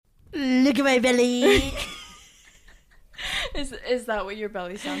Look at my belly. Is that what your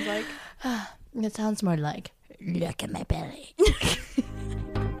belly sounds like? It sounds more like, look at my belly.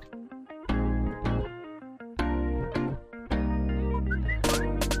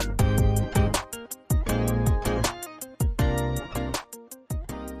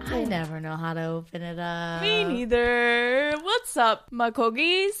 I never know how to open it up. Me neither. What's up, my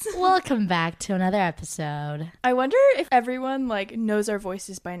corgis? Welcome back to another episode. I wonder if everyone knows our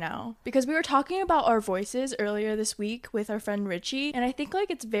voices by now, because we were talking about our voices earlier this week with our friend Richie, and I think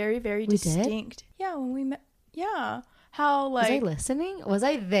it's very, very distinct. Yeah, when we met. Yeah. How was I listening? Was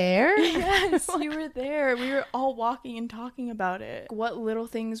I there? Yes, you were there. We were all walking and talking about it. What little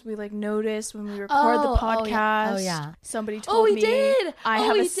things we noticed when we record the podcast. Oh yeah. Somebody told me did. I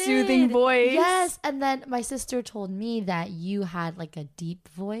have a soothing voice. Yes, and then my sister told me that you had a deep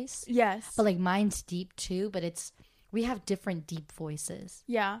voice. Yes. But mine's deep too, but we have different deep voices.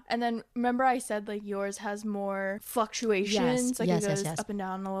 Yeah. And then remember I said yours has more fluctuations. Yes. It goes up and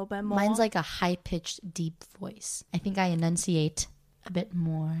down a little bit more. Mine's a high-pitched deep voice. I think I enunciate a bit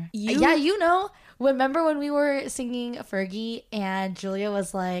more. Yeah, Remember when we were singing Fergie and Julia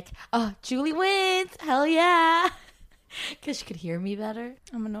was like, oh, Julie wins. Hell yeah. Because she could hear me better.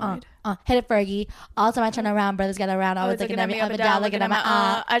 I'm annoyed. Hit it, Fergie. All the time I turn around, brothers get around. Always looking at me up and down, looking at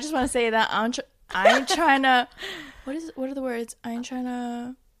my I just want to say that I ain't trying to... What are the words? I ain't trying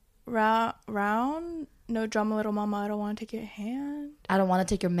to round. No drama, little mama. I don't want to take your hand. I don't want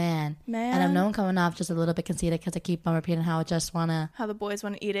to take your man. And I'm known coming off just a little bit conceited because I keep on repeating how the boys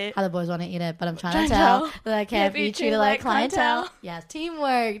want to eat it. How the boys want to eat it. But I'm trying to tell that I can't be treated like clientele. Yes,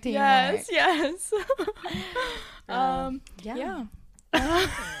 teamwork. Yes. Yeah.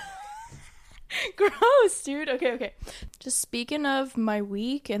 Gross, dude. Okay. Just speaking of my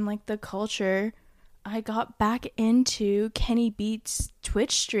week and the culture, I got back into Kenny Beats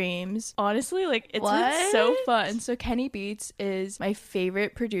Twitch streams. Honestly, it's been so fun. So Kenny Beats is my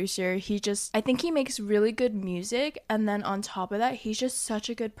favorite producer. I think he makes really good music, and then on top of that, he's just such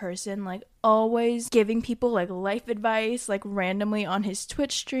a good person. Always giving people life advice randomly on his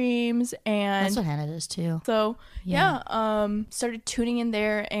Twitch streams, and that's what Hannah does too. So started tuning in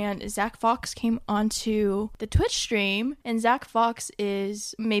there, and Zach Fox came onto the Twitch stream, and Zach Fox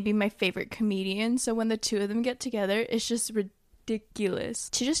is maybe my favorite comedian. So when the two of them get together, it's just ridiculous.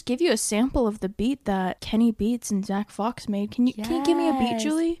 To just give you a sample of the beat that Kenny Beats and Zach Fox made, can you give me a beat,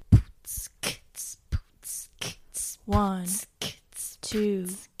 Julie? 1, 2,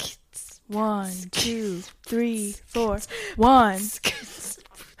 1, 2, 3, 4. 1,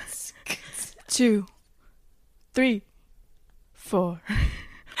 2, 3, 4.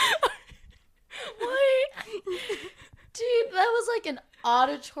 What? Dude, that was an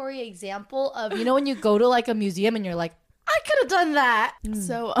auditory example of, when you go to a museum and you're like, I could have done that.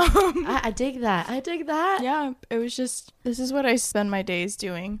 So I dig that. Yeah, it was just, this is what I spend my days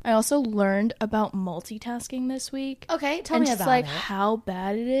doing. I also learned about multitasking this week. Okay, tell me about it. How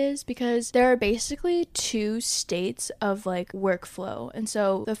bad it is, because there are basically 2 states of workflow. And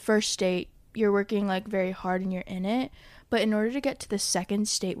so the first state, you're working very hard and you're in it. But in order to get to the second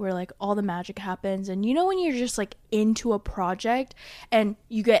state where all the magic happens, and when you're just into a project and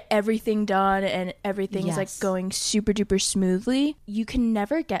you get everything done and everything is going super duper smoothly, you can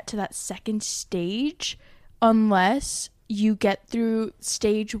never get to that second stage unless you get through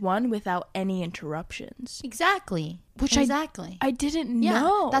stage 1 without any interruptions. Exactly. I didn't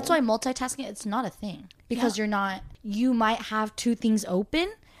know. That's why multitasking, it's not a thing. Because you might have 2 things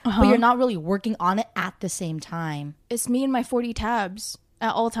open, but you're not really working on it at the same time. It's me and my 40 tabs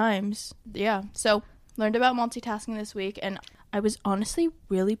at all times. Yeah. So learned about multitasking this week, and I was honestly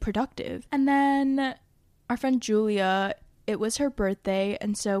really productive. And then our friend Julia, it was her birthday,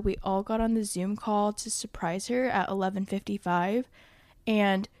 and so we all got on the Zoom call to surprise her at 11:55,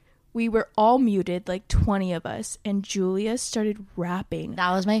 and we were all muted, 20 of us, and Julia started rapping.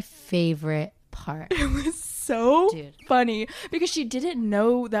 That was my favorite part. It was so funny because she didn't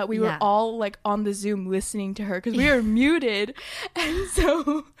know that we were all on the Zoom listening to her because we were muted, and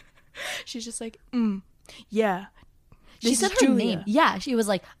so she's just yeah. She said her name. Yeah, she was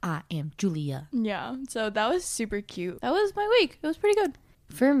like, I am Julia. Yeah, so that was super cute. That was my week. It was pretty good.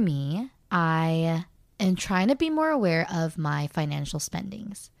 For me, I am trying to be more aware of my financial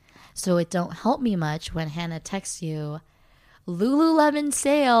spendings. So it don't help me much when Hannah texts you, Lululemon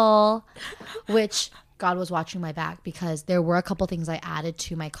sale, which God was watching my back because there were a couple things I added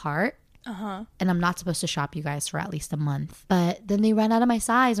to my cart And I'm not supposed to shop you guys for at least a month. But then they ran out of my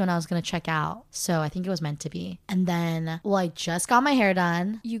size when I was going to check out. So I think it was meant to be. And then, well, I just got my hair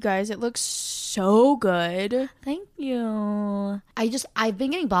done. You guys, it looks so good. Thank you. I've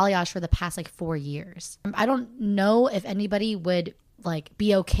been getting balayage for the past like 4 years. I don't know if anybody would like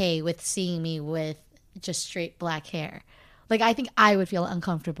be okay with seeing me with just straight black hair. Like, I think I would feel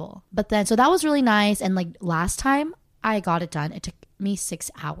uncomfortable. But then, so that was really nice. And like last time I got it done, it took me 6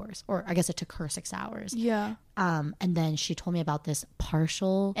 hours, or I guess it took her 6 hours. Yeah. And then she told me about this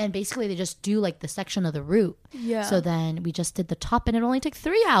partial, and basically they just do like the section of the root. Yeah. So then we just did the top, and it only took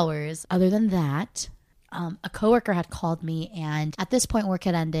 3 hours. Other than that, a coworker had called me, and at this point work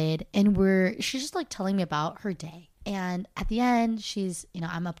had ended, and she's just like telling me about her day. And at the end, she's,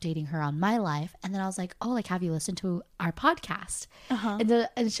 I'm updating her on my life. And then I was like, oh, like, have you listened to our podcast?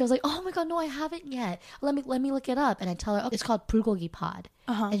 And she was like, oh my God, no, I haven't yet. Let me look it up. And I tell her, oh, it's called Bulgogi Pod.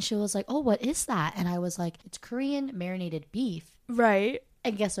 And she was like, oh, what is that? And I was like, it's Korean marinated beef. Right.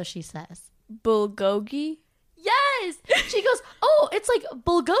 And guess what she says? Bulgogi? Yes. She goes, oh, it's like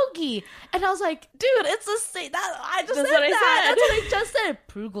bulgogi. And I was like, dude, it's the same. I just said that. That's what I just said.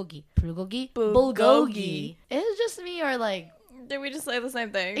 Bulgogi. Bulgogi. It's just me, or like, did we just say the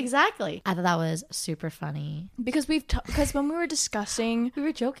same thing? Exactly. I thought that was super funny. Because because when we were discussing we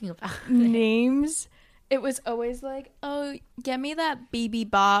were joking about names, it was always like, oh, get me that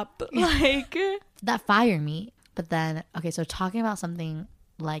BB Bop. Like that fire me. But then, okay, so talking about something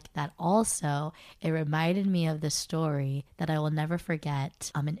like that also, it reminded me of the story that I will never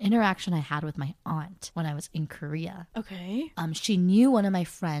forget, an interaction I had with my aunt when I was in Korea. Okay. She knew one of my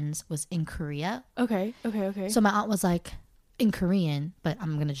friends was in Korea. Okay. So my aunt was like, in Korean, but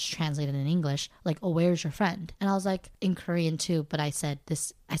I'm gonna just translate it in English, like, oh, where's your friend? And I was like, in Korean too, but I said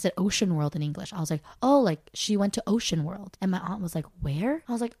Ocean World in English. I was like, oh, like, she went to Ocean World. And my aunt was like, where?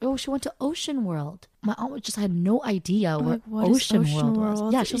 I was like, oh, she went to Ocean World. My aunt just had no idea what Ocean World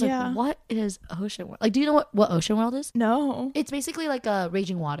was. Yeah, she was like, what is Ocean World? Like, do you know what Ocean World is? No. It's basically like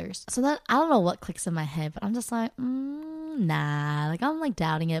Raging Waters. So that, I don't know what clicks in my head, but I'm just like, nah. Like, I'm like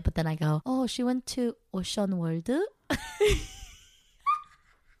doubting it, but then I go, oh, she went to Ocean World?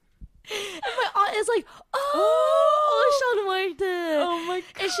 And my aunt is like, oh, Ocean World. Oh my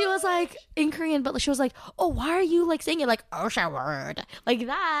God. And she was like, in Korean, but she was like, oh, why are you like saying it like Ocean World? Like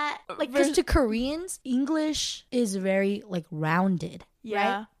that. Like, because to Koreans, English is very like rounded.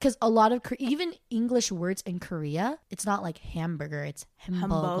 Yeah. Right? Because a lot of, even English words in Korea, it's not like hamburger, it's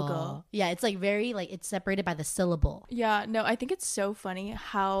hamburger. Yeah, it's like very, like, it's separated by the syllable. Yeah, no, I think it's so funny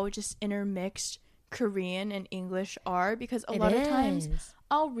how just intermixed Korean and English are, because a lot of times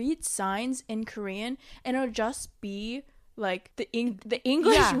I'll read signs in Korean and it'll just be like the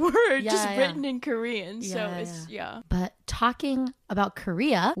English word just written in Korean. So it's But talking about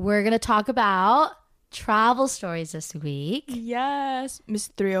Korea, we're gonna talk about travel stories this week. Yes,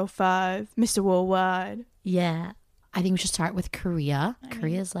 Mr. 305, Mr. Worldwide. Yeah, I think we should start with Korea.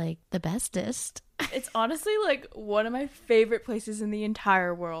 Korea's like the bestest. It's honestly like one of my favorite places in the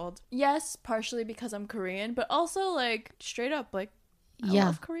entire world. Yes, partially because I'm Korean, but also like straight up, like, I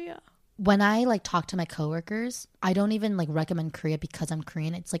love Korea. When I like talk to my coworkers, I don't even like recommend Korea because I'm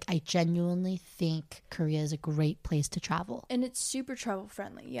Korean. It's like, I genuinely think Korea is a great place to travel. And it's super travel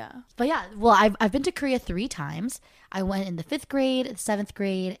friendly, yeah. But yeah, well, I've been to Korea 3 times. I went in the 5th grade, 7th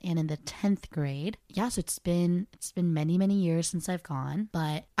grade, and in the 10th grade. Yeah, so it's been many, many years since I've gone,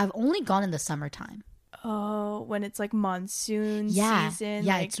 but I've only gone in the summertime. Oh, when it's like monsoon season.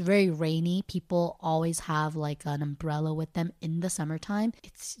 Yeah, like, it's very rainy. People always have like an umbrella with them in the summertime.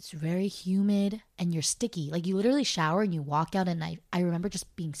 It's very humid and you're sticky. Like, you literally shower and you walk out, and I remember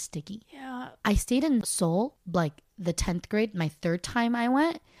just being sticky. Yeah. I stayed in Seoul like the 10th grade, my 3rd time I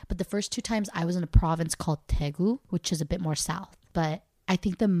went, but the first 2 times I was in a province called Daegu, which is a bit more south. But I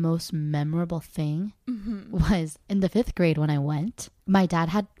think the most memorable thing was in the 5th grade when I went, my dad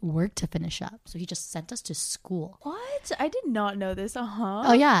had work to finish up. So he just sent us to school. What? I did not know this.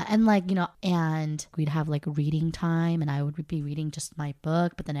 Oh, yeah. And like, and we'd have like reading time, and I would be reading just my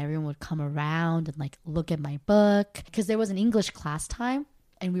book, but then everyone would come around and like look at my book, because there was an English class time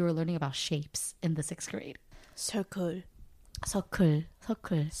and we were learning about shapes in the 6th grade. Circle.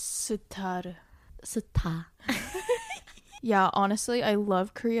 Star. Yeah, honestly, I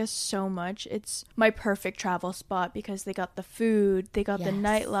love Korea so much. It's my perfect travel spot because they got the food, they got the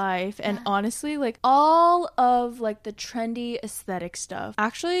nightlife, and honestly, like, all of like the trendy aesthetic stuff.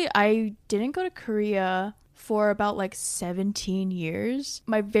 Actually, I didn't go to Korea for about like 17 years.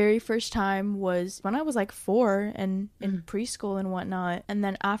 My very first time was when I was like 4 and in preschool and whatnot. And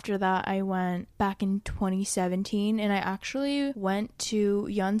then after that, I went back in 2017 and I actually went to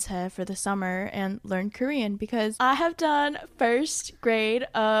Yonsei for the summer and learned Korean because I have done first grade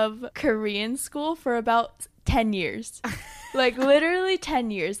of Korean school for about 10 years. Like literally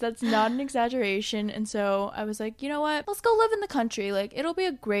 10 years. That's not an exaggeration. And so I was like, you know what, let's go live in the country. Like it'll be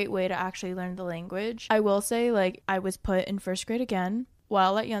a great way to actually learn the language. I will say, like, I was put in first grade again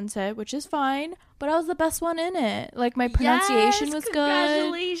while at Yonsei, which is fine, but I was the best one in it. Like my pronunciation was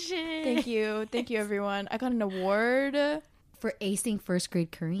congratulations. Good. Thank you everyone. I got an award For acing first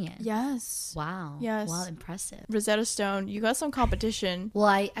grade Korean. Yes. Wow. Yes. Wow, impressive. Rosetta Stone, you got some competition. Well,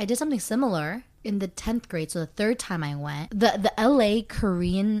 I did something similar in the 10th grade, so the third time I went. The LA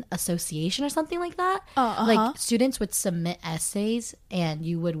Korean Association or something like that. Like students would submit essays and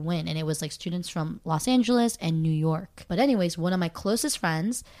you would win. And it was like students from Los Angeles and New York. But anyways, one of my closest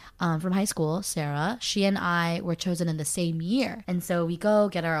friends from high school, Sarah, she and I were chosen in the same year. And so we go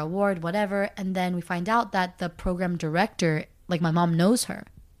get our award, whatever. And then we find out that the program director, like my mom knows her.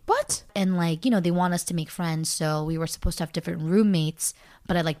 What? And like, you know, they want us to make friends, so we were supposed to have different roommates,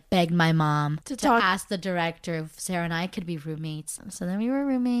 but I like begged my mom to ask the director if Sarah and I could be roommates. So then we were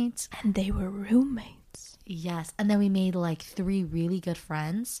roommates. And they were roommates. Yes. And then we made like 3 really good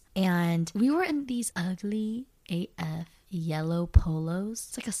friends. And we were in these ugly AF yellow polos.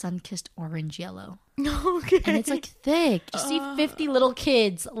 It's like a sun-kissed orange yellow. Okay. And it's like thick. You see 50 little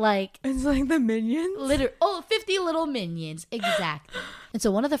kids, like... It's like the Minions? 50 little minions. Exactly. And so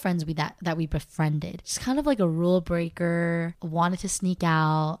one of the friends that we befriended, just kind of like a rule breaker, wanted to sneak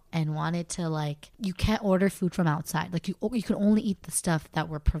out and wanted to like, you can't order food from outside. Like you can only eat the stuff that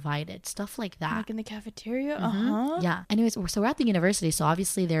were provided. Stuff like that. Like in the cafeteria? Yeah. Anyways, so we're at the university. So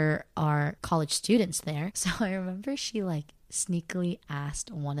obviously there are college students there. So I remember she like sneakily asked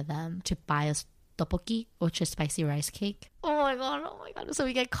one of them to buy us tteokbokki, which is spicy rice cake. Oh my god. So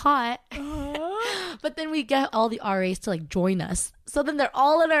we get caught. But then we get all the RAs to like join us. So then they're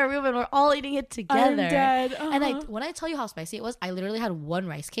all in our room and we're all eating it together. I'm dead. And when I tell you how spicy it was, I literally had one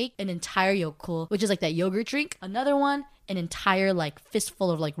rice cake, an entire Yoku, which is like that yogurt drink, another one, an entire like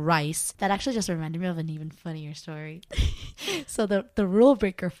fistful of like rice. That actually just reminded me of an even funnier story. So the rule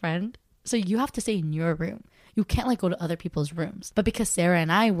breaker friend, so you have to stay in your room. You can't like go to other people's rooms. But because Sarah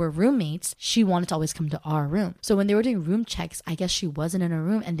and I were roommates, she wanted to always come to our room. So when they were doing room checks, I guess she wasn't in her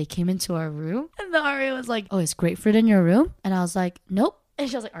room and they came into our room. And the RA was like, "Oh, is grapefruit in your room?" And I was like, "Nope." And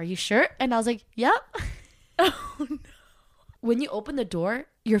she was like, "Are you sure?" And I was like, "Yep." Oh no. When you open the door,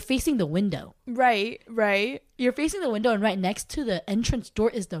 you're facing the window. Right. You're facing the window and right next to the entrance door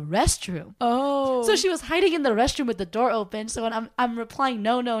is the restroom. Oh. So she was hiding in the restroom with the door open. So when I'm replying,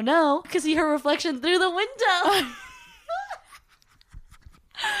 no, because see her reflection through the window.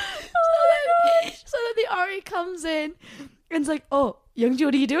 So then the RA comes in and it's like, "Oh, Youngji,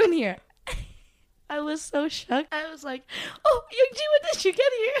 what are you doing here?" I was so shocked. I was like, "Oh, Youngji, when did you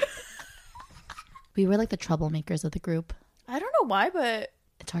get here?" We were like the troublemakers of the group. I don't know why, but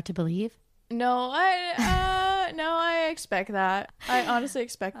it's hard to believe. No, I expect that. I honestly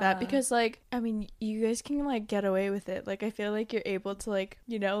expect that because, like, I mean, you guys can like get away with it. Like, I feel like you're able to, like,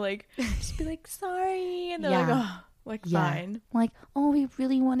 you know, like just be like, "Sorry," and they're like, "Oh, like fine." Like, "Oh, we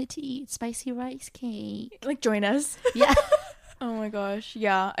really wanted to eat spicy rice cake. Like, join us." Yeah. Oh my gosh,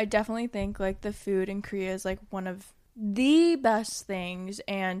 yeah. I definitely think like the food in Korea is like one of the best things,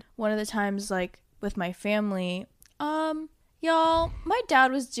 and one of the times like with my family, y'all, my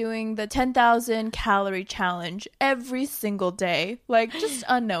dad was doing the 10,000 calorie challenge every single day, like just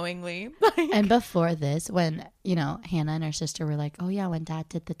unknowingly. And before this, when, you know, Hannah and her sister were like, "Oh yeah, when dad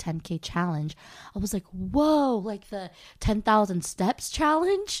did the 10K challenge," I was like, "Whoa, like the 10,000 steps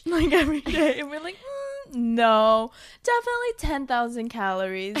challenge?" Like every day. And we're like, no, definitely 10,000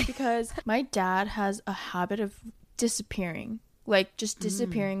 calories because my dad has a habit of disappearing, like just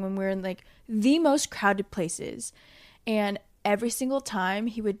disappearing when we're in like the most crowded places. And every single time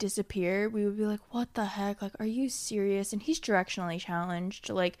he would disappear, we would be like, "What the heck? Like, are you serious?" And he's directionally challenged.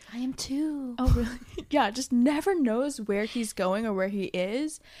 Like, I am too. Oh, really? Yeah, just never knows where he's going or where he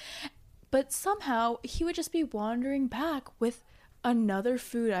is. But somehow he would just be wandering back with another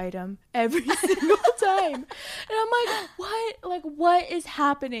food item every single time. And I'm like, what? Like, what is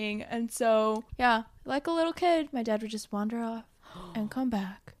happening? And so, yeah, like a little kid, my dad would just wander off and come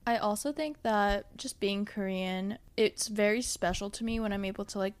back. I also think that just being Korean, it's very special to me when I'm able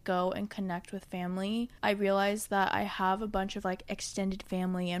to like go and connect with family. I realize that I have a bunch of like extended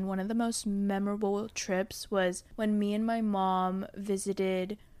family, and one of the most memorable trips was when me and my mom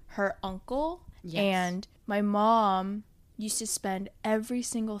visited her uncle, Yes. And my mom used to spend every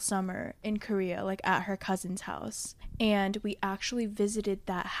single summer in Korea, like at her cousin's house. And we actually visited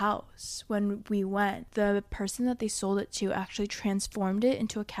that house when we went. The person that they sold it to actually transformed it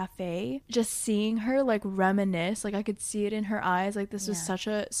into a cafe. Just seeing her like reminisce, like I could see it in her eyes, like this was such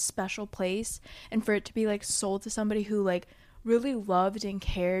a special place. And for it to be like sold to somebody who like really loved and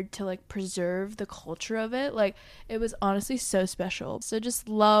cared to like preserve the culture of it, like it was honestly so special. So just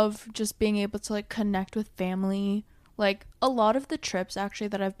love just being able to like connect with family. Like a lot of the trips actually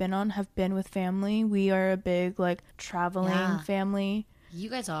that I've been on have been with family. We are a big like traveling family. You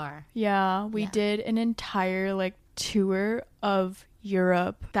guys are. Yeah, we did an entire like tour of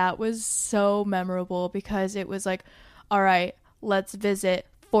Europe. That was so memorable because it was like, all right, let's visit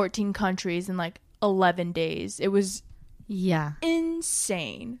 14 countries in like 11 days. It was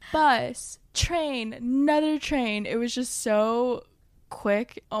insane. Bus, train, another train. It was just so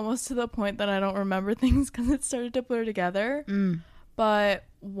quick, almost to the point that I don't remember things because it started to blur together. But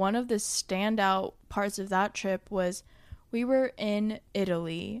one of the standout parts of that trip was we were in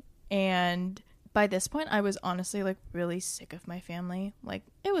Italy, and by this point I was honestly like really sick of my family. Like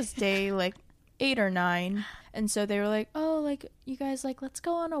it was day like 8 or 9, and so they were like, oh, like you guys, like let's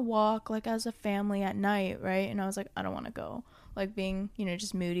go on a walk like as a family at night, right? And I was like, I don't want to go, like being, you know,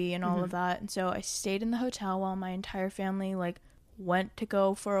 just moody and all of that. And so I stayed in the hotel while my entire family like went to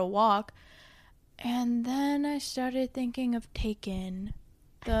go for a walk. And then I started thinking of Taken,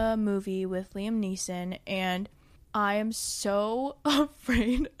 the movie with Liam Neeson, and I am so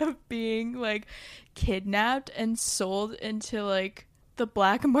afraid of being like kidnapped and sold into like the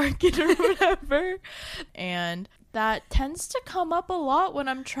black market or whatever. And that tends to come up a lot when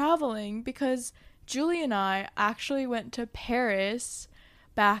I'm traveling because Julie and I actually went to Paris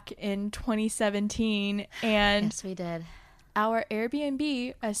back in 2017, and yes, we did. Our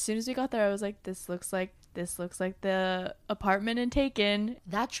Airbnb, as soon as we got there, I was like, this looks like the apartment in Taken.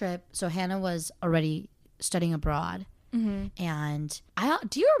 That trip, so Hannah was already studying abroad. And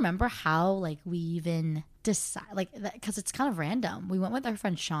do you remember how like we even decide, like, because it's kind of random. We went with our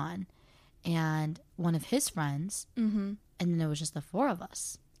friend Sean and one of his friends, and then it was just the 4 of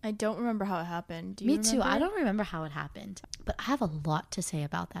us. I don't remember how it happened. Do you Me remember? too. I don't remember how it happened, but I have a lot to say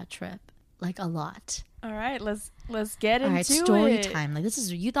about that trip. Like a lot. All right, let's get into it. All right, story time. Like this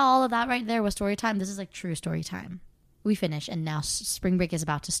is, you thought all of that right there was story time. This is like true story time. We finished, and now spring break is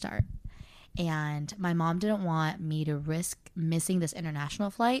about to start. And my mom didn't want me to risk missing this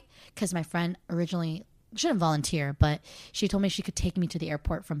international flight because my friend originally shouldn't volunteer, but she told me she could take me to the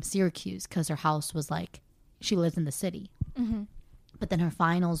airport from Syracuse because her house was like, she lives in the city. But then her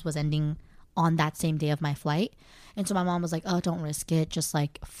finals was ending on that same day of my flight. And so my mom was like, oh, don't risk it. Just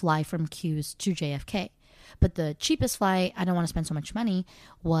like fly from Q's to JFK. But the cheapest flight, I don't want to spend so much money,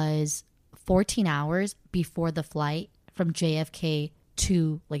 was 14 hours before the flight from JFK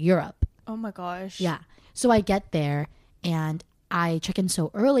to like Europe. Oh my gosh. Yeah. So I get there and I check in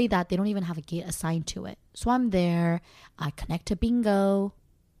so early that they don't even have a gate assigned to it. So I'm there. I connect to Bingo.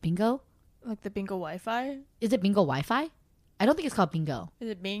 Bingo? Like the Bingo Wi-Fi? Is it Bingo Wi-Fi? I don't think it's called Bingo. Is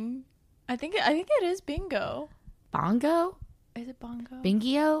it Bing? I think it is Bingo. Bongo? Is it Bongo?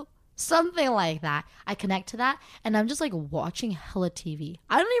 Bingio? Something like that. I connect to that and I'm just like watching hella TV.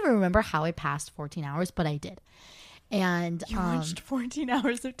 I don't even remember how I passed 14 hours, but I did. And you watched 14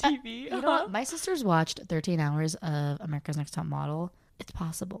 hours of TV. You know what? My sisters watched 13 hours of America's Next Top Model. It's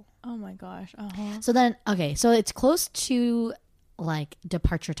possible. Oh my gosh. So then, okay, so it's close to like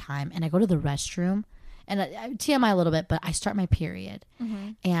departure time, and I go to the restroom, and TMI a little bit, but I start my period,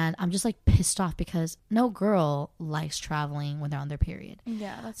 and I'm just like pissed off because no girl likes traveling when they're on their period.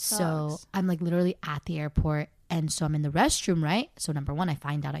 Yeah, that's so I'm like literally at the airport. And so I'm in the restroom, right? So number one, I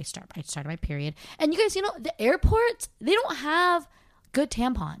find out I started my period. And you guys, you know, the airports, they don't have good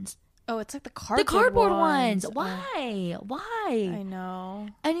tampons. Oh, it's like the cardboard ones. Why? Why? I know.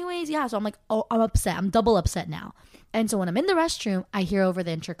 Anyways, yeah. So I'm like, oh, I'm upset. I'm double upset now. And so when I'm in the restroom, I hear over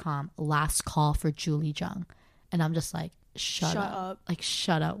the intercom, last call for Julie Jung. And I'm just like, shut up. Like,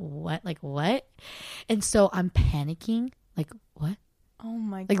 shut up. What? Like, what? And so I'm panicking. Like, what? Oh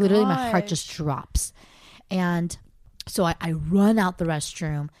my god. Like, literally my heart just drops. And so I run out the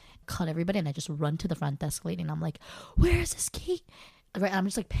restroom, cut everybody, and I just run to the front desk lady, and I'm like, where is this key? Right, and I'm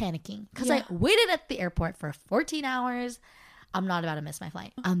just like panicking because I waited at the airport for 14 hours. I'm not about to miss my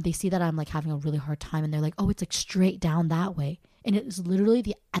flight. They see that I'm like having a really hard time, and they're like, oh, it's like straight down that way. And it was literally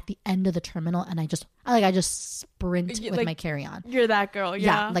at the end of the terminal, and I just sprint with like, my carry-on. You're that girl,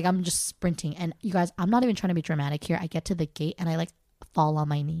 yeah. Like I'm just sprinting. And you guys, I'm not even trying to be dramatic here. I get to the gate, and I like fall on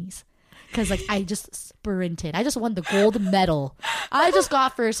my knees. Because, like, I just sprinted. I just won the gold medal. I just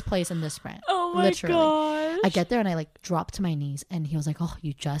got first place in this sprint. Oh, Oh my gosh. I get there and I like drop to my knees and he was like, oh,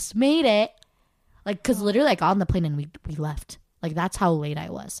 you just made it. Like, cause literally I got on the plane and we left. Like, that's how late I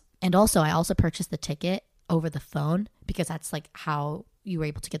was. And also I also purchased the ticket over the phone because that's like how you were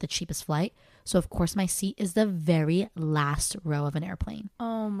able to get the cheapest flight. So of course my seat is the very last row of an airplane.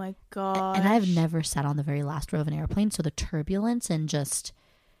 Oh my god. And I've never sat on the very last row of an airplane. So the turbulence and just,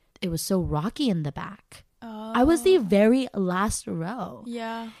 it was so rocky in the back. Oh. I was the very last row.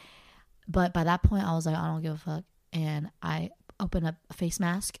 Yeah. But by that point I was like, I don't give a fuck. And I opened up a face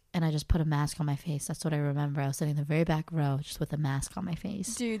mask and I just put a mask on my face. That's what I remember. I was sitting in the very back row just with a mask on my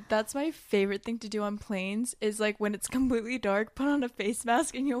face. Dude, that's my favorite thing to do on planes is like when it's completely dark, put on a face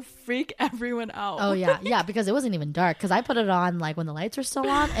mask and you'll freak everyone out. Oh yeah. Yeah, because it wasn't even dark. Because I put it on like when the lights were still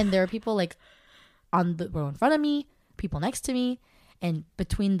on and there were people like on the row in front of me, people next to me, and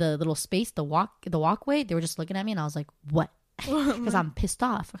between the little space, the walkway, they were just looking at me and I was like, what? Because I'm pissed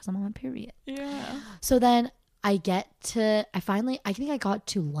off because I'm on my period. Yeah. So then I think I got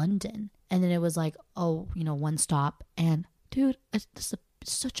to London and then it was like, oh, one stop. And dude, it's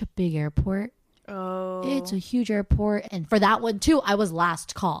such a big airport. Oh. It's a huge airport. And for that one too, I was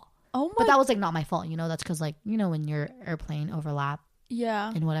last call. Oh my. But that was like not my fault. That's because like, when your airplane overlap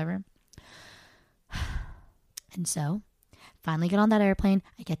Yeah. and whatever. And so finally get on that airplane.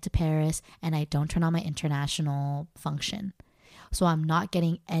 I get to Paris and I don't turn on my international function. So I'm not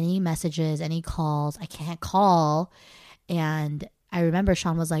getting any messages, any calls. I can't call. And I remember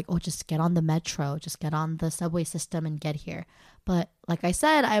Sean was like, oh, just get on the metro. Just get on the subway system and get here. But like I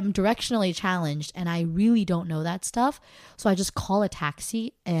said, I'm directionally challenged and I really don't know that stuff. So I just call a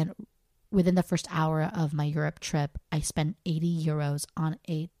taxi. And within the first hour of my Europe trip, I spent 80 euros on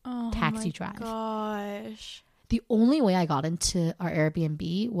a taxi drive. Gosh. The only way I got into our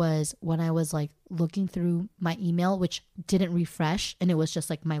Airbnb was when I was like looking through my email, which didn't refresh, and it was just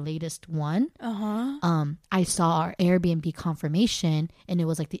like my latest one. I saw our Airbnb confirmation, and it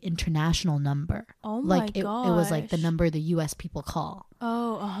was like the international number. Oh my gosh! It was like the number the U.S. people call.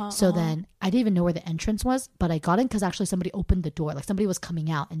 So then I didn't even know where the entrance was, but I got in because actually somebody opened the door, like somebody was coming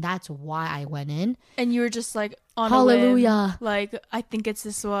out, and that's why I went in. And you were just like on hallelujah, a whim, like I think it's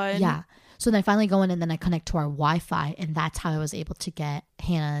this one. Yeah. So then I finally go in and then I connect to our Wi-Fi, and that's how I was able to get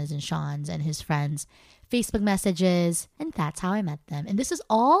Hannah's and Sean's and his friends' Facebook messages, and that's how I met them. And this is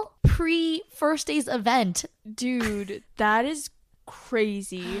all pre-first day's event. Dude, that is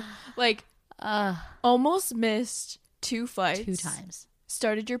crazy. Like, almost missed 2 flights. 2 times.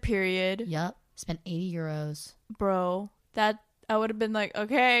 Started your period. Yep. Spent 80 euros. Bro, that I would have been like,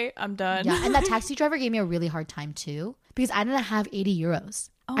 okay, I'm done. Yeah, and that taxi driver gave me a really hard time too because I didn't have 80 euros.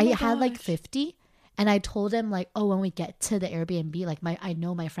 Oh I had like 50, and I told him like, oh, when we get to the Airbnb, like I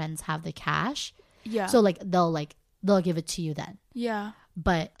know my friends have the cash. Yeah. So like they'll give it to you then. Yeah.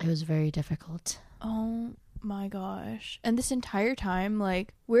 But it was very difficult. Oh my gosh. And this entire time,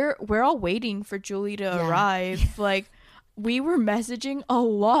 like we're all waiting for Julie to arrive. Like we were messaging a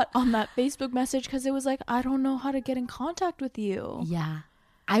lot on that Facebook message because it was like, I don't know how to get in contact with you. Yeah.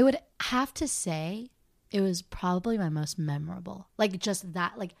 I would have to say it was probably my most memorable. Like just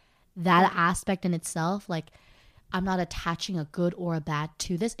that, like that aspect in itself, like I'm not attaching a good or a bad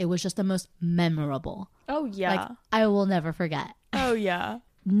to this. It was just the most memorable. Oh yeah. Like I will never forget. Oh yeah.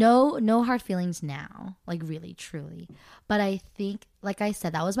 No hard feelings now, like really, truly. But I think, like I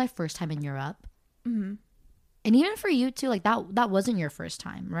said, that was my first time in Europe. Mm-hmm. And even for you too, like that wasn't your first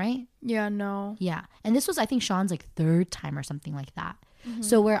time, right? Yeah, no. Yeah. And this was, I think, Sean's like 3rd time or something like that. Mm-hmm.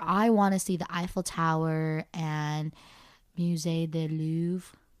 So where I want to see the Eiffel Tower and Musée du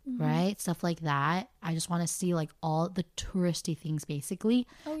Louvre, right? Stuff like that. I just want to see like all the touristy things basically.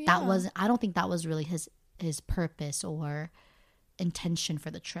 Oh, yeah. I don't think that was really his purpose or intention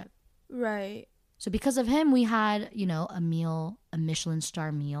for the trip. Right. So because of him, we had, a Michelin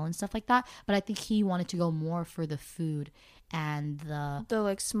star meal and stuff like that. But I think he wanted to go more for the food and the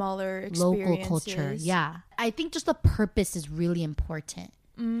like smaller local culture. Yeah. I think just the purpose is really important.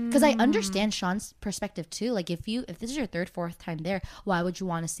 Because I understand Sean's perspective too. Like if this is your 3rd, 4th time there, why would you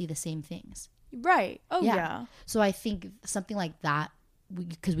want to see the same things? Right. Oh yeah. So I think something like that,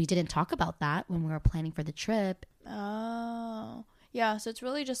 because we didn't talk about that when we were planning for the trip. Oh. Yeah, so it's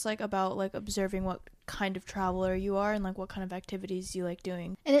really just like about like observing what kind of traveler you are and like what kind of activities you like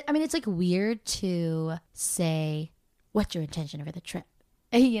doing. And it's like weird to say, what's your intention for the trip?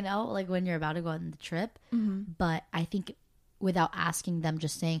 Like when you're about to go on the trip. Mm-hmm. But I think without asking them,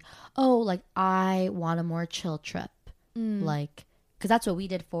 just saying, oh, like I want a more chill trip. Like, because that's what we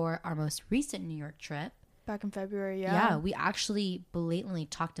did for our most recent New York trip. Back in February, yeah. Yeah, we actually blatantly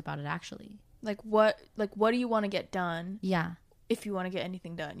talked about it actually. Like what do you want to get done? Yeah. if you want to get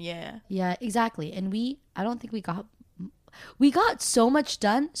anything done. Yeah. Yeah, exactly. And I don't think we got so much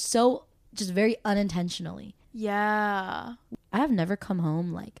done, so just very unintentionally. Yeah. I have never come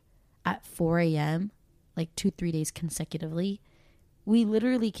home like at 4 a.m., like 2-3 days consecutively. We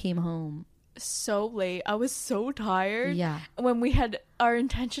literally came home so late. I was so tired. Yeah. When our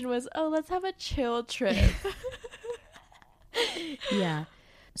intention was, oh, let's have a chill trip. Yeah.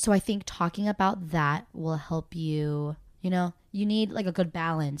 So I think talking about that will help you, you need like a good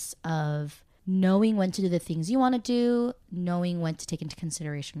balance of knowing when to do the things you want to do, knowing when to take into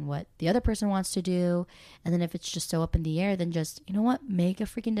consideration what the other person wants to do. And then if it's just so up in the air, then just, you know what, make a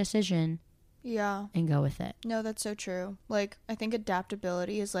freaking decision. Yeah. And go with it. No, that's so true. Like, I think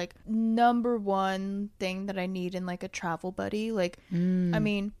adaptability is like number one thing that I need in like a travel buddy. Like, I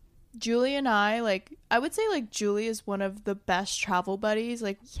mean, Julie and I would say like Julie is one of the best travel buddies.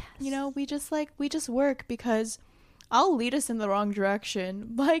 Like, yes. We just work because I'll lead us in the wrong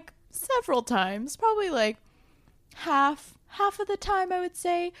direction like several times, probably like half of the time I would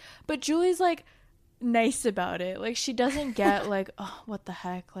say. But Julie's like nice about it. Like, she doesn't get like, oh, what the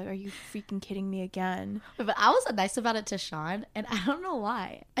heck? Like, are you freaking kidding me again? But I was nice about it to Sean, and I don't know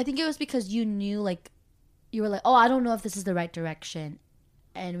why. I think it was because you knew, like, you were like, oh, I don't know if this is the right direction.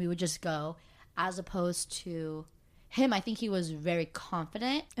 And we would just go, as opposed to him. I think he was very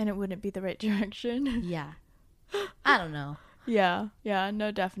confident. And it wouldn't be the right direction. Yeah. I don't know. Yeah,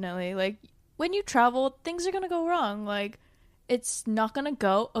 no, definitely. Like, when you travel, things are gonna go wrong. Like, it's not gonna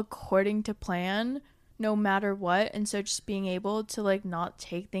go according to plan no matter what. And so just being able to like not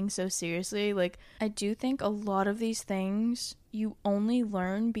take things so seriously, like, I do think a lot of these things you only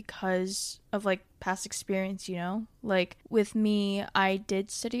learn because of like past experience, like with me, I did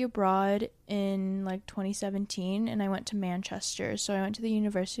study abroad in like 2017 and I went to Manchester. So I went to the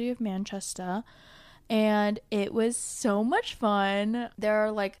University of Manchester. And it was so much fun. There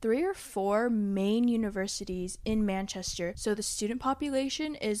are like 3 or 4 main universities in Manchester. So the student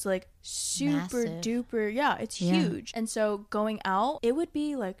population is like super massive. Duper. Yeah, it's huge. And so going out, it would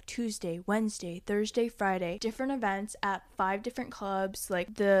be like Tuesday, Wednesday, Thursday, Friday, different events at 5 different clubs.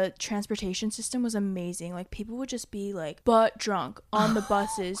 Like, the transportation system was amazing. Like, people would just be like butt drunk on the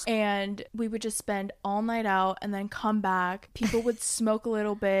buses and we would just spend all night out and then come back. People would smoke a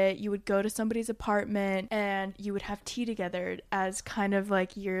little bit. You would go to somebody's apartment and you would have tea together as kind of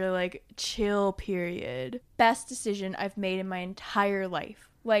like your like chill period. Best decision I've made in my entire life.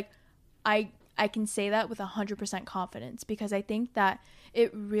 Like, I can say that with 100% confidence because I think that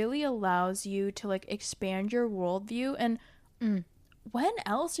it really allows you to like expand your worldview. And when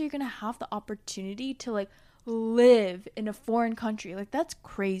else are you gonna have the opportunity to like live in a foreign country? Like, that's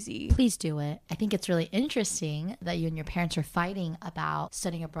crazy. Please do it. I think it's really interesting that you and your parents are fighting about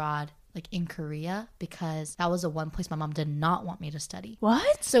studying abroad, like in Korea, because that was the one place my mom did not want me to study.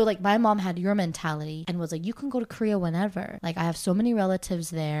 What? So like my mom had your mentality and was like, you can go to Korea whenever. Like, I have so many relatives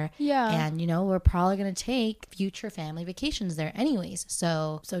there. Yeah. And we're probably going to take future family vacations there anyways.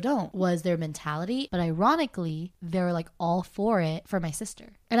 So don't, was their mentality. But ironically, they were like all for it for my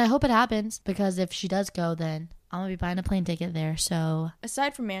sister. And I hope it happens because if she does go, then I'm gonna be buying a plane ticket there. So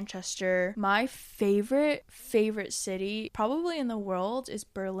aside from Manchester, my favorite city probably in the world is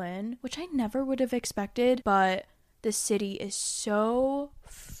Berlin, which I never would have expected, but the city is so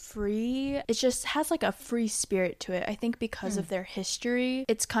free. It just has like a free spirit to it. I think because of their history,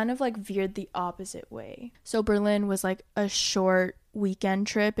 it's kind of like veered the opposite way. So Berlin was like a short weekend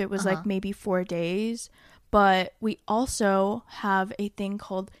trip. It was like maybe 4 days, but we also have a thing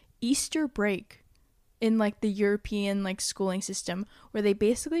called Easter break in like the European like schooling system, where they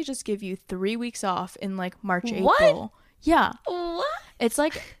basically just give you 3 weeks off in like March, April. Yeah. what? It's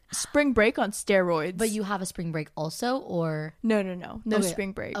like spring break on steroids. But you have a spring break also, or no okay.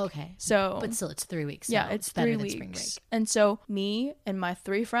 Spring break. Okay. So but still, it's 3 weeks. Yeah, it's 3 weeks. Spring break. And so me and my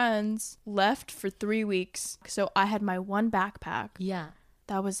 3 friends left for 3 weeks. So I had my one backpack. Yeah.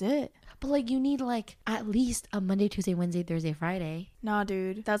 That was it. But like, you need like at least a Monday, Tuesday, Wednesday, Thursday, Friday. Nah,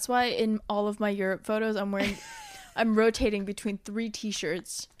 dude. That's why in all of my Europe photos, I'm rotating between 3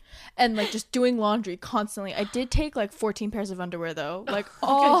 t-shirts and like just doing laundry constantly. I did take like 14 pairs of underwear though, like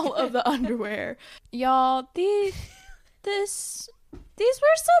all of the underwear. Y'all, these were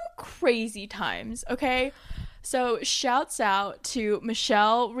some crazy times, okay? So shouts out to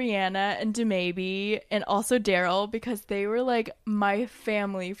Michelle, Rihanna, and Demaby, and also Daryl, because they were like my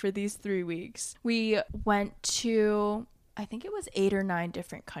family for these 3 weeks. We went to I think it was 8 or 9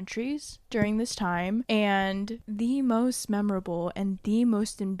 different countries during this time. And the most memorable and the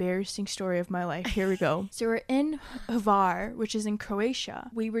most embarrassing story of my life. Here we go. So we're in Hvar, which is in Croatia.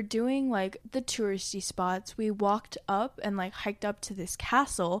 We were doing like the touristy spots. We walked up and like hiked up to this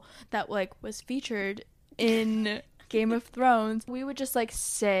castle that like was featured in Game of Thrones. We would just like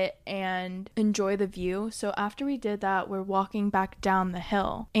sit and enjoy the view. So after we did that, we're walking back down the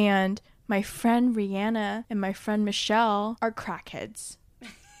hill, and my friend Rihanna and my friend Michelle are crackheads.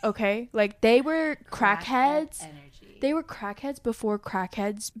 Okay? Like they were crackheads. They were crackheads before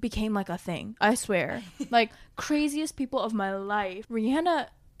crackheads became like a thing. I swear. Like craziest people of my life. Rihanna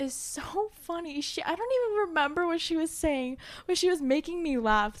is so funny. I don't even remember what she was saying, but she was making me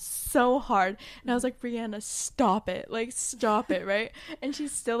laugh so hard. And I was like, Rihanna, stop it. Like, stop it, right? And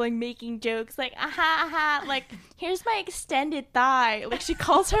she's still like making jokes like, aha, aha, like, here's my extended thigh. Like, she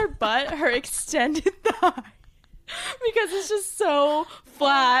calls her butt her extended thigh because it's just so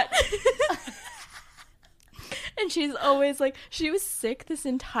flat. And she's always like, she was sick this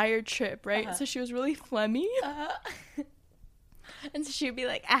entire trip, right? So she was really phlegmy. And so she'd be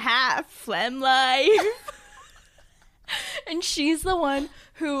like, aha, phlegm life. And she's the one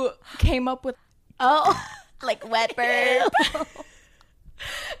who came up with, like wet burp.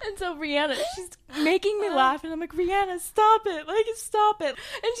 And so Rihanna, she's making me laugh. And I'm like, Rihanna, stop it. Like, stop it.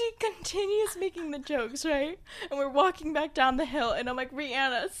 And she continues making the jokes, right? And we're walking back down the hill. And I'm like,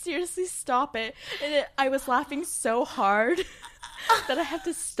 Rihanna, seriously, stop it. And I was laughing so hard that I had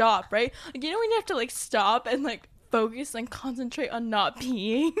to stop, right? Like, you know when you have to, like, stop and, like, focus and concentrate on not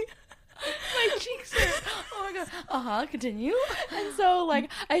peeing. My cheeks hurt. Oh my god. Continue. And so like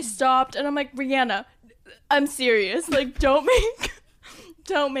I stopped and I'm like, Rihanna, I'm serious. Like don't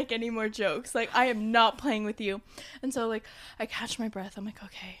make any more jokes. Like I am not playing with you. And so like I catch my breath. I'm like,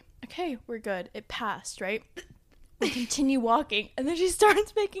 okay, we're good. It passed, right? We continue walking, and then she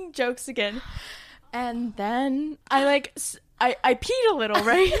starts making jokes again. And then I peed a little,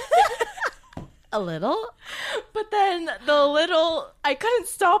 right? A little? But then I couldn't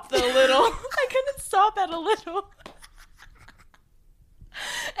stop the little. I couldn't stop at a little.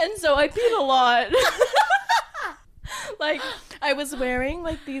 And so I peed a lot. Like, I was wearing,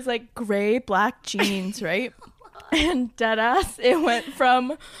 like, these, like, gray black jeans, right? And deadass, it went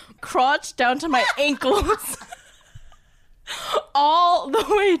from crotch down to my ankles. All the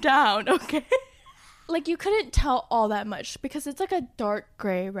way down, okay? Like, you couldn't tell all that much because it's like a dark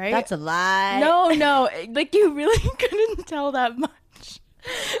gray, right? That's a lie. No. Like, you really couldn't tell that much.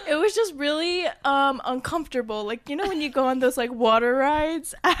 It was just really uncomfortable. Like, you know when you go on those, like, water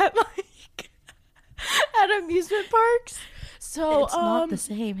rides at, like, at amusement parks? So, it's not the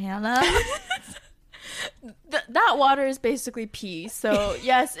same, Hannah. that water is basically pee, so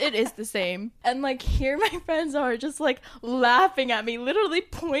yes, it is the same. And like here my friends are just like laughing at me, literally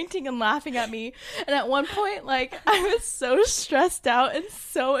pointing and laughing at me. And at one point, like, I was so stressed out and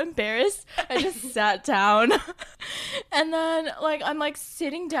so embarrassed, I just sat down. And then like I'm like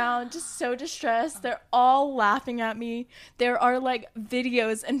sitting down just so distressed. They're all laughing at me. There are like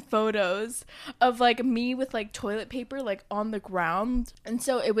videos and photos of like me with like toilet paper like on the ground. And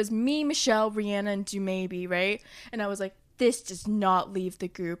so it was me, Michelle, Rihanna, and Maybe, right? And I was like, this does not leave the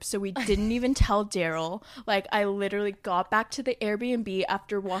group. So we didn't even tell Daryl. Like, I literally got back to the Airbnb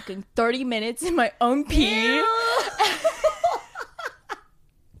after walking 30 minutes in my own pee.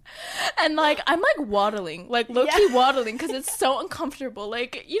 And like I'm like waddling, like low-key waddling, because it's so uncomfortable.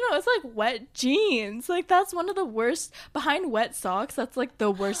 Like, you know, it's like wet jeans. Like that's one of the worst. Behind wet socks, that's like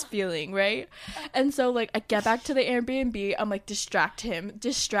the worst feeling, right? And so like I get back to the Airbnb, I'm like distract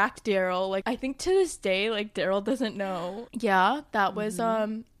Daryl. Like I think to this day, like Daryl doesn't know. Yeah, that was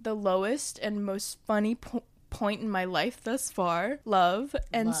the lowest and most funny point in my life thus far. Love.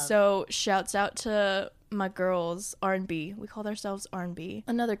 And so shouts out to my girls, R&B. We called ourselves R&B.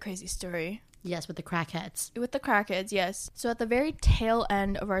 Another crazy story. Yes, with the crackheads. With the crackheads, yes. So at the very tail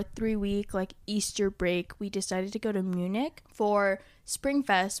end of our 3-week like Easter break, we decided to go to Munich for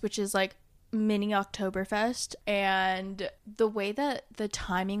Springfest, which is like mini Oktoberfest. And the way that the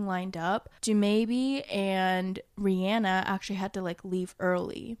timing lined up, Dumaybe and Rihanna actually had to like leave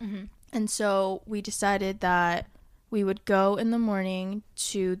early. Mm-hmm. And so we decided that we would go in the morning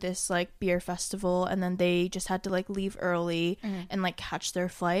to this like beer festival, and then they just had to like leave early and like catch their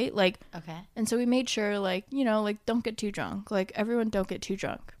flight. Like, okay. And so we made sure, like, you know, like don't get too drunk. Like everyone don't get too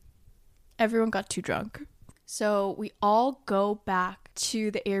drunk. Everyone got too drunk. So we all go back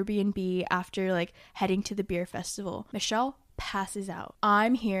to the Airbnb after like heading to the beer festival. Michelle passes out.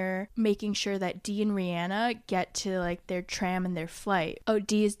 I'm here making sure that Dee and Rihanna get to like their tram and their flight. Oh,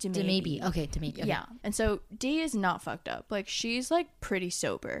 Dee is Demaby. Okay, Demaby. Okay. Yeah. And so Dee is not fucked up. Like, she's like pretty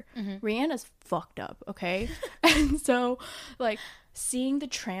sober. Rihanna's fucked up, okay? And so like seeing the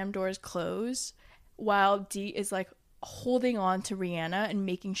tram doors close while Dee is like holding on to Rihanna and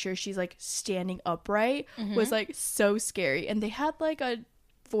making sure she's like standing upright was like so scary. And they had like a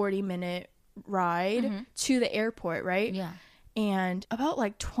 40-minute ride to the airport, right? Yeah. And about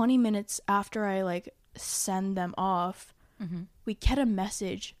like 20 minutes after I like send them off, we get a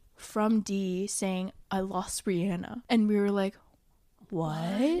message from Dee saying, I lost Rihanna. And we were like,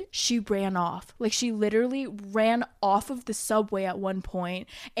 what? She ran off. Like, she literally ran off of the subway at one point,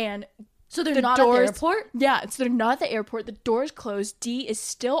 and so they're not at the airport? Yeah, so they're not at the airport. The doors closed. Dee is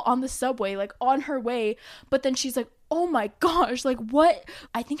still on the subway, like on her way. But then she's like, oh my gosh, like what?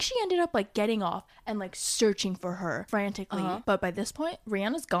 I think she ended up like getting off and like searching for her frantically. But by this point,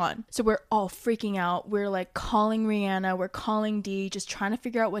 Rihanna's gone. So we're all freaking out. We're like calling Rihanna. We're calling Dee, just trying to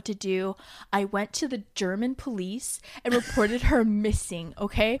figure out what to do. I went to the German police and reported her missing,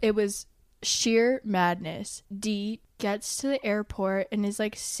 okay? It was sheer madness. Dee gets to the airport and is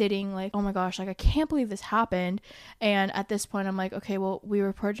like sitting like, oh my gosh, like I can't believe this happened. And at this point I'm like, okay, well, we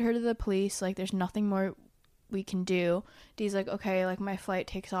reported her to the police, like there's nothing more we can do. Dee's like, okay, like my flight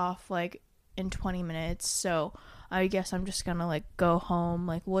takes off like in 20 minutes, so I guess I'm just gonna like go home,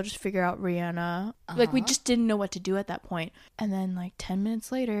 like we'll just figure out Rihanna. Like we just didn't know what to do at that point. And then like 10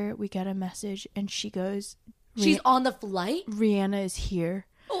 minutes later we get a message and she goes, she's on the flight? Rihanna is here.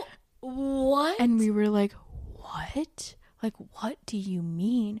 What? And we were like, what? Like, what do you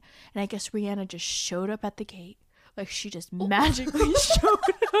mean? And I guess Rihanna just showed up at the gate. Like, she just magically showed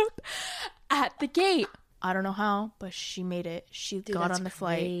up at the gate. I don't know how, but she made it. She got on the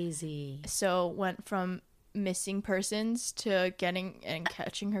flight. Crazy. So went from missing persons to getting and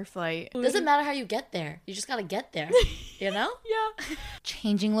catching her flight. Doesn't matter how you get there. You just gotta get there. You know? Yeah.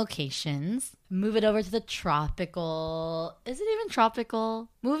 Changing locations. Move it over to the tropical. Is it even tropical?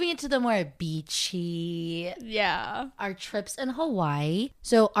 Moving into the more beachy. Yeah. Our trips in Hawaii.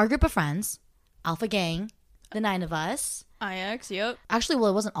 So our group of friends, Alpha Gang, the 9 of us. IX, yep. Actually,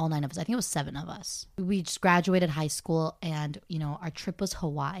 well, it wasn't all 9 of us. I think it was 7 of us. We just graduated high school and, you know, our trip was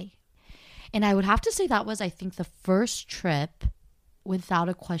Hawaii. And I would have to say that was, I think, the first trip without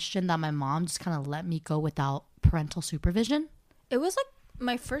a question that my mom just kind of let me go without parental supervision. It was like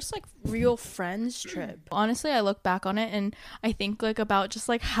my first like real friends trip. Honestly, I look back on it and I think like about just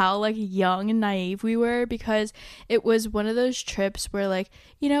like how like young and naive we were, because it was one of those trips where like,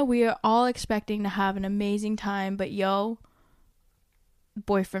 you know, we are all expecting to have an amazing time, but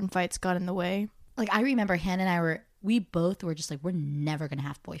boyfriend fights got in the way. Like, I remember Hannah and I we both were just like, we're never gonna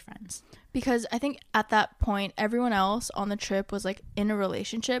have boyfriends, because I think at that point everyone else on the trip was like in a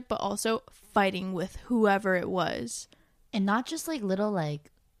relationship but also fighting with whoever it was, and not just like little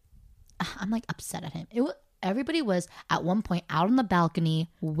like I'm like upset at him. Everybody was at one point out on the balcony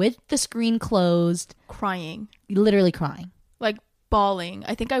with the screen closed, crying, literally crying, like bawling.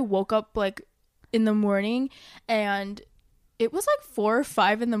 I think I woke up like in the morning and it was like 4 or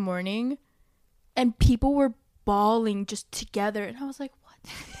 5 in the morning and people were bawling just together, and I was like, what's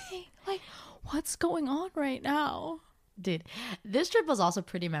happening? Like, what's going on right now? Dude, this trip was also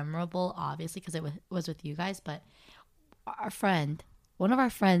pretty memorable, obviously, because it was with you guys, but one of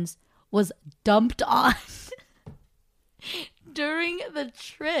our friends was dumped on during the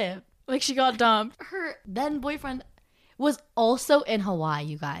trip. Like, she got dumped. Her then boyfriend was also in Hawaii,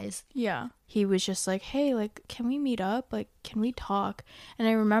 you guys. Yeah. He was just like, hey, like, can we meet up? Like, can we talk? And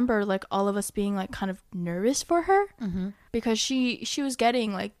I remember, like, all of us being, like, kind of nervous for her. Because she was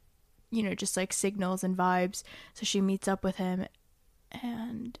getting, like, you know, just, like, signals and vibes. So she meets up with him.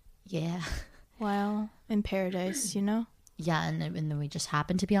 And... yeah. Well, in paradise, you know? Yeah, and then we just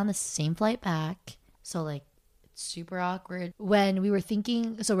happened to be on the same flight back. So, like, super awkward. When we were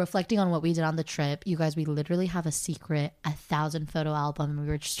reflecting on what we did on the trip, you guys, we literally have a secret 1,000 photo album, and we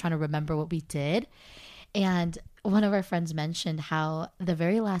were just trying to remember what we did. And one of our friends mentioned how the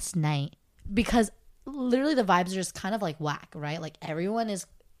very last night, because literally the vibes are just kind of like whack, right? Like everyone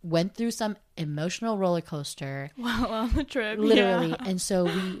went through some emotional roller coaster while on the trip, literally. yeah. And so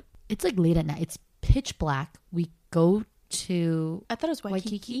it's like late at night, it's pitch black. We go to... I thought it was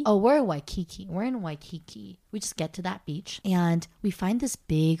Waikiki. Oh, we're in Waikiki. We just get to that beach and we find this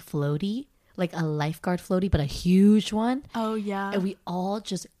big floaty, like a lifeguard floaty, but a huge one. Oh, yeah. And we all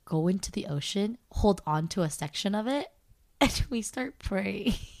just go into the ocean, hold on to a section of it, and we start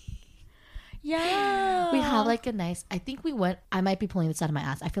praying. Yeah. We have like a nice, I think we went, I might be pulling this out of my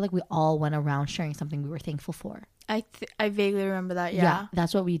ass. I feel like we all went around sharing something we were thankful for. I vaguely remember that. Yeah.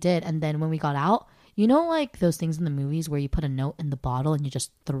 That's what we did. And then when we got out, you know, like those things in the movies where you put a note in the bottle and you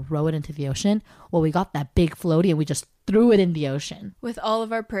just throw it into the ocean? Well, we got that big floaty and we just threw it in the ocean. With all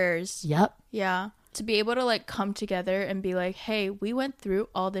of our prayers. Yep. Yeah. To be able to like come together and be like, hey, we went through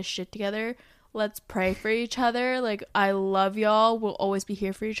all this shit together. Let's pray for each other. Like, I love y'all. We'll always be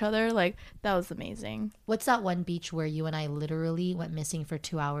here for each other. Like, that was amazing. What's that one beach where you and I literally went missing for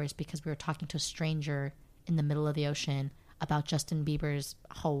 2 hours because we were talking to a stranger in the middle of the ocean about Justin Bieber's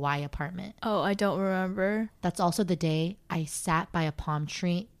Hawaii apartment? Oh, I don't remember. That's also the day I sat by a palm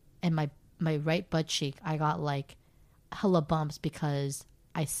tree and my right butt cheek, I got like hella bumps because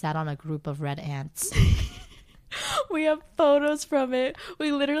I sat on a group of red ants. We have photos from it.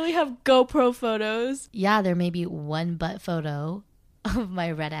 We literally have GoPro photos. Yeah, there may be one butt photo of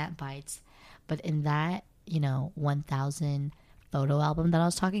my red ant bites. But in that, 1,000 photo album that I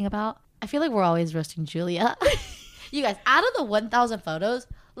was talking about, I feel like we're always roasting Julia. You guys, out of the 1,000 photos,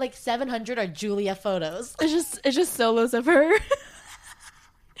 like 700 are Julia photos. It's just solos of her.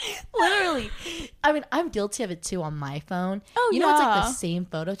 Literally. I mean, I'm guilty of it too on my phone. Oh, it's like the same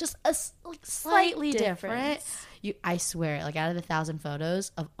photo, just slightly different. difference. I swear, like out of the 1,000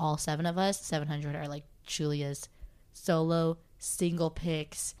 photos of all 7 of us, 700 are like Julia's solo single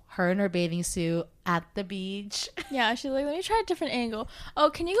pics. Her in her bathing suit at the beach. Yeah, she's like, let me try a different angle. Oh,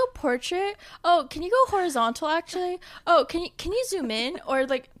 can you go portrait? Oh, can you go horizontal actually? Oh, can you zoom in? Or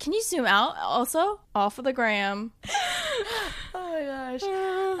like, can you zoom out also? Off of the gram. Oh my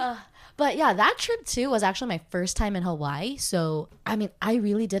gosh. But yeah, that trip too was actually my first time in Hawaii. So, I mean, I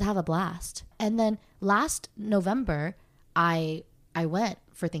really did have a blast. And then last November, I went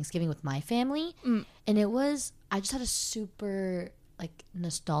for Thanksgiving with my family. And I just had a super like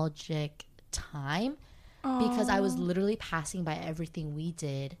nostalgic time because I was literally passing by everything we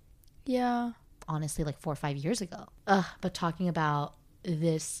did. Yeah. Honestly, like 4 or 5 years ago. But talking about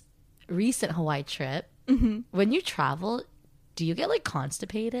this recent Hawaii trip, when you travel, do you get like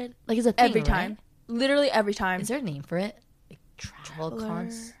constipated? Like, is it every time? Right? Literally every time. Is there a name for it? Like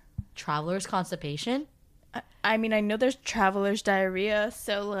traveler's constipation? I mean, I know there's traveler's diarrhea,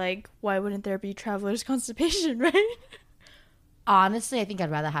 so like, why wouldn't there be traveler's constipation, right? Honestly, I think I'd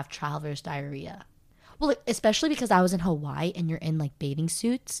rather have traveler's diarrhea. Well, like, especially because I was in Hawaii and you're in like bathing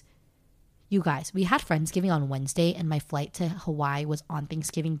suits. You guys, we had Friendsgiving on Wednesday and my flight to Hawaii was on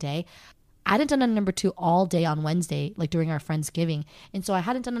Thanksgiving Day. I hadn't done a number 2 all day on Wednesday, like during our Friendsgiving. And so I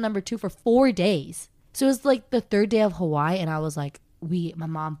hadn't done a number 2 for 4 days. So it was like the 3rd day of Hawaii and I was like, my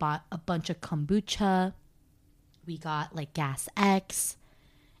mom bought a bunch of kombucha. We got like Gas X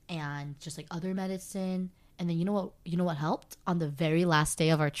and just like other medicine. And then you know what helped on the very last day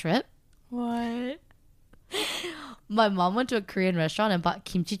of our trip? What? My mom went to a Korean restaurant and bought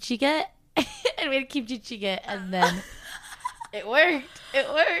kimchi jjigae. And we had kimchi jjigae and then it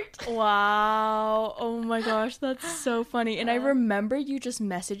worked. Wow. Oh my gosh, that's so funny. And I remember you just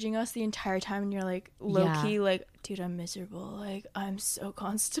messaging us the entire time and you're like low-key like, dude, I'm miserable. Like, I'm so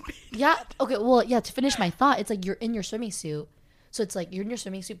constipated. Yeah. Okay, well, yeah, to finish my thought, it's like you're in your swimming suit. So it's like you're in your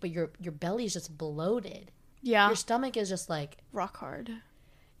swimming suit, but your belly is just bloated. Yeah. Your stomach is just like rock hard.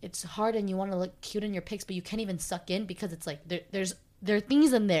 It's hard and you want to look cute in your pics, but you can't even suck in because it's like there are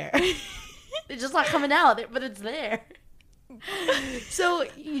things in there. They're just not coming out, but it's there. So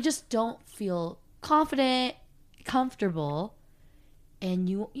you just don't feel confident, comfortable, and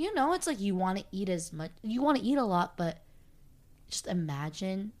it's like you want to eat a lot, but just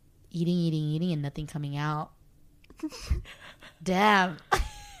imagine eating and nothing coming out. Damn.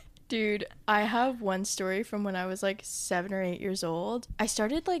 Dude, I have one story from when I was like 7 or 8 years old. I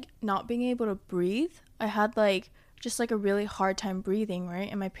started like not being able to breathe. I had like just like a really hard time breathing, right?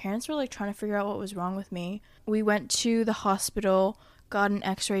 And my parents were like trying to figure out what was wrong with me. We went to the hospital, got an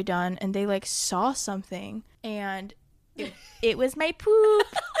x-ray done, and they like saw something. And it was my poop.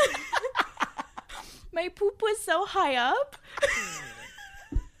 My poop was so high up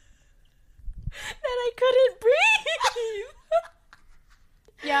that I couldn't breathe.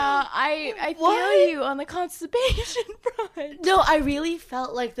 Yeah, I feel you on the constipation front. No, I really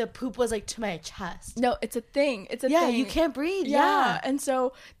felt like the poop was like to my chest. No, it's a thing. It's a thing. Yeah, you can't breathe. Yeah. And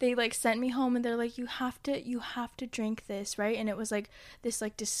so they like sent me home and they're like, you have to drink this, right? And it was like this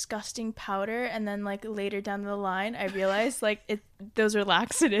like disgusting powder. And then like later down the line, I realized like those are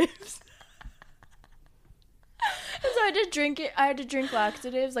laxatives. And so I had to drink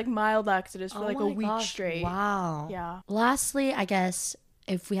laxatives, like mild laxatives for like a week straight. Wow. Yeah. Lastly, I guess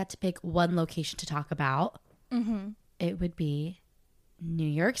if we had to pick one location to talk about, it would be New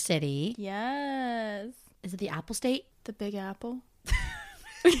York City. Yes. Is it the Apple State? The Big Apple.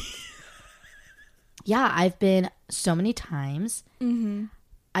 Yeah, I've been so many times. Mm-hmm.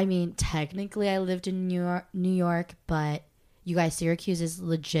 I mean, technically I lived in New York, but you guys, Syracuse is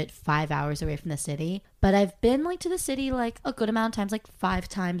legit 5 hours away from the city. But I've been like to the city like a good amount of times, like 5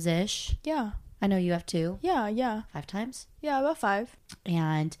 times ish. Yeah. I know you have too. Yeah. 5 times. Yeah, about 5.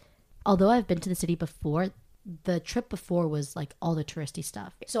 And although I've been to the city before, the trip before was like all the touristy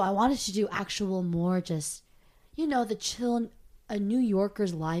stuff. So I wanted to do actual more just, the chill, a New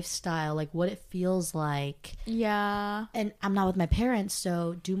Yorker's lifestyle, like what it feels like. Yeah. And I'm not with my parents,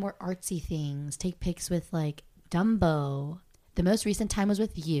 so do more artsy things. Take pics with like Dumbo. The most recent time was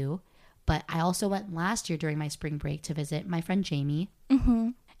with you, but I also went last year during my spring break to visit my friend Jamie. Mm-hmm.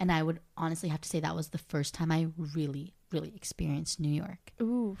 And I would honestly have to say that was the first time I really, really experienced New York.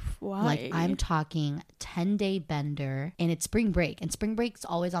 Ooh, why? Like I'm talking 10-day bender, and it's spring break. And spring break's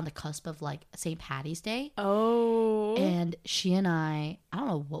always on the cusp of like St. Patty's Day. Oh. And she and I don't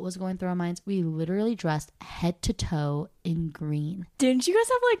know what was going through our minds. We literally dressed head to toe in green. Didn't you guys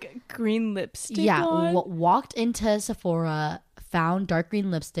have like green lipstick on? Walked into Sephora, found dark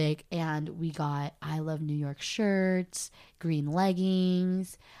green lipstick, and we got I Love New York shirts, green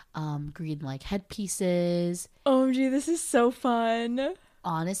leggings, green like headpieces. OMG, this is so fun.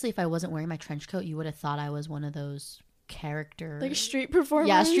 Honestly, if I wasn't wearing my trench coat, you would have thought I was one of those characters. Like street performers?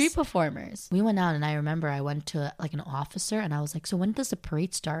 Yeah, street performers. We went out, and I remember I went to like an officer, and I was like, so when does the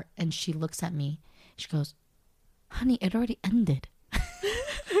parade start? And she looks at me. She goes, honey, it already ended.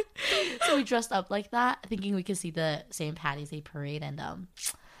 So we dressed up like that, thinking we could see the St. Patty's Day parade, and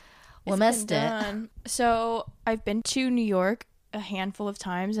we missed it. So I've been to New York a handful of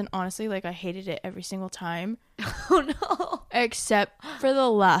times, and honestly, like I hated it every single time. Oh no. Except for the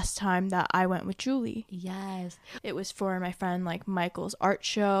last time that I went with Julie. Yes. It was for my friend like Michael's art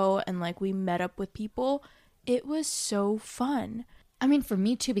show, and like we met up with people. It was so fun. I mean, for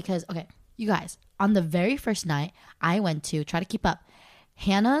me too, because okay, you guys, on the very first night I went to try to keep up,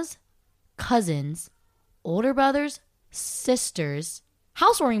 Hannah's cousins, older brothers, sisters,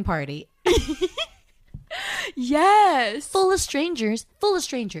 housewarming party. Yes. Full of strangers.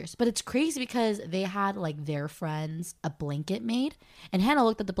 But it's crazy because they had like their friends a blanket made, and Hannah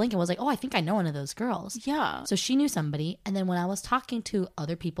looked at the blanket and was like, oh, I think I know one of those girls. Yeah. So she knew somebody. And then when I was talking to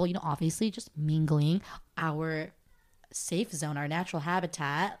other people, obviously just mingling, our safe zone, our natural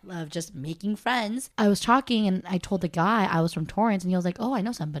habitat of just making friends, I was talking and I told the guy I was from Torrance, and he was like, oh, I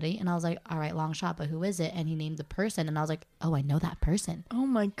know somebody. And I was like, all right, long shot, but who is it? And he named the person, and I was like, oh, I know that person. Oh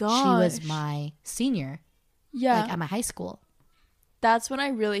my gosh. She was my senior. Yeah. Like at my high school. That's when I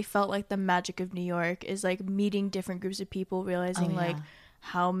really felt like the magic of New York is like meeting different groups of people, realizing like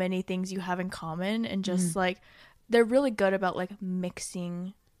how many things you have in common, and just like they're really good about like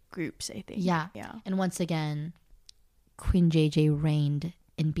mixing groups, I think. Yeah. And once again, Queen JJ reigned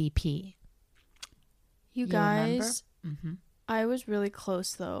in BP. You guys, I was really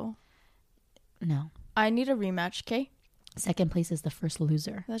close though. No. I need a rematch, okay? Second place is the first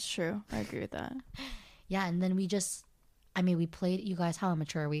loser. That's true. I agree with that. Yeah, and then we played, you guys, how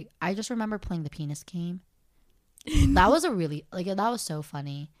immature are we? I just remember playing the penis game. That was that was so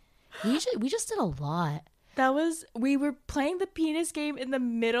funny. We just did a lot. We were playing the penis game in the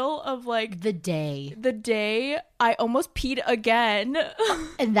middle of like the day. I almost peed again.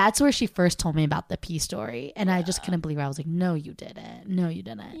 And that's where she first told me about the pee story. And I just couldn't believe it. I was like, no, you didn't.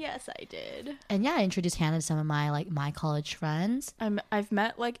 Yes, I did. And yeah, I introduced Hannah to some of my college friends. I've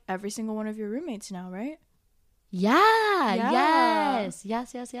met like every single one of your roommates now, right? Yeah. Yes.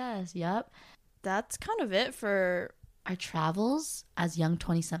 Yep. That's kind of it for our travels as young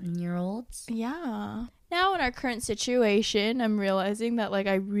 20-something-year-olds. Yeah. Now in our current situation, I'm realizing that like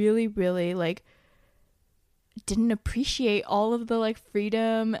I really, really like didn't appreciate all of the like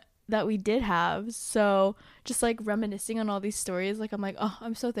freedom that we did have. So just like reminiscing on all these stories, like I'm like, oh,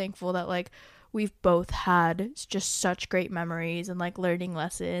 I'm so thankful that like we've both had just such great memories and like learning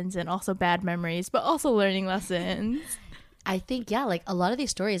lessons, and also bad memories, but also learning lessons. I think, yeah, like a lot of these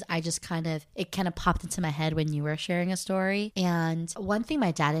stories, it kind of popped into my head when you were sharing a story. And one thing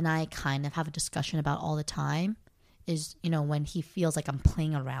my dad and I kind of have a discussion about all the time is, when he feels like I'm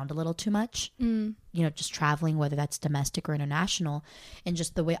playing around a little too much, just traveling, whether that's domestic or international. And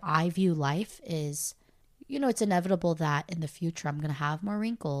just the way I view life is, it's inevitable that in the future I'm going to have more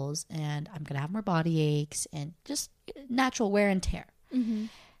wrinkles and I'm going to have more body aches and just natural wear and tear. Mm-hmm.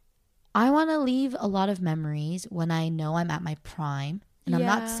 I want to leave a lot of memories when I know I'm at my prime. And I'm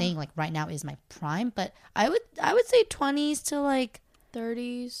not saying like right now is my prime, but I would say 20s to like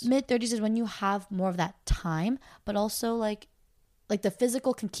 30s. Mid 30s is when you have more of that time, but also like Like the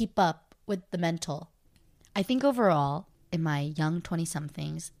physical can keep up with the mental. I think overall, in my young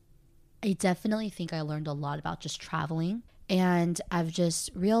 20-somethings, I definitely think I learned a lot about just traveling. And I've just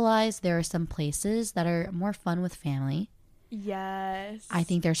realized there are some places that are more fun with family. Yes. I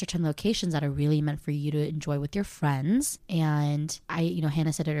think there are certain locations that are really meant for you to enjoy with your friends. And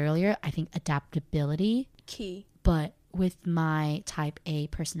Hannah said it earlier, I think adaptability. Key. But with my type A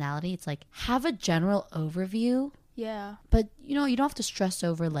personality, it's like have a general overview. Yeah. But, you don't have to stress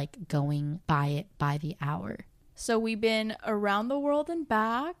over like going by it by the hour. So we've been around the world and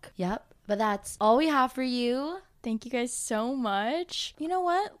back. Yep. But that's all we have for you. Thank you guys so much. You know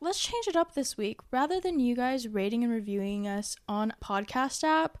what? Let's change it up this week. Rather than you guys rating and reviewing us on a podcast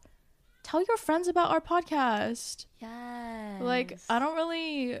app, tell your friends about our podcast. Yes. Like, I don't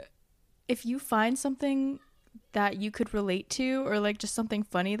really... If you find something that you could relate to or like just something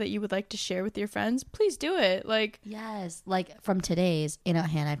funny that you would like to share with your friends, please do it. Like, yes. Like from today's,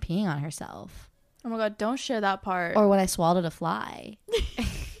 Hannah peeing on herself. oh my God, don't share that part. Or when I swallowed a fly.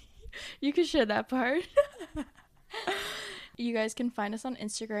 You can share that part. You guys can find us on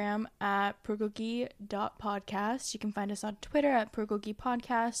Instagram at progogi.podcast. You can find us on Twitter at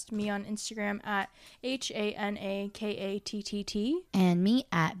progogipodcast. Me on Instagram at HANAKATTT. And me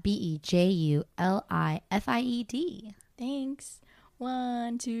at BEJULIFIED. Thanks.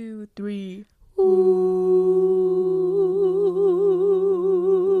 1, 2, 3.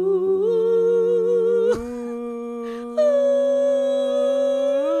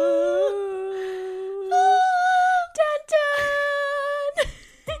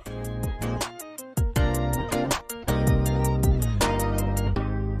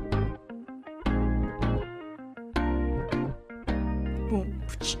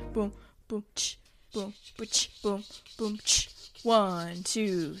 Boom, boom, boom, boom, boom. 1,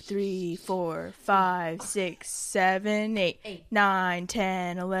 2, 3, 4, 5, 6, 7, 8, 9,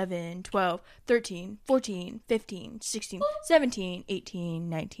 10, 11, 12, 13, 14, 15, 16, 17, 18,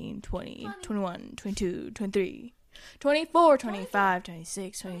 19, 20, 21, 22, 23, 24, 25,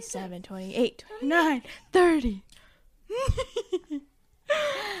 26, 27, 28, 29, 30.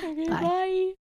 Okay, bye.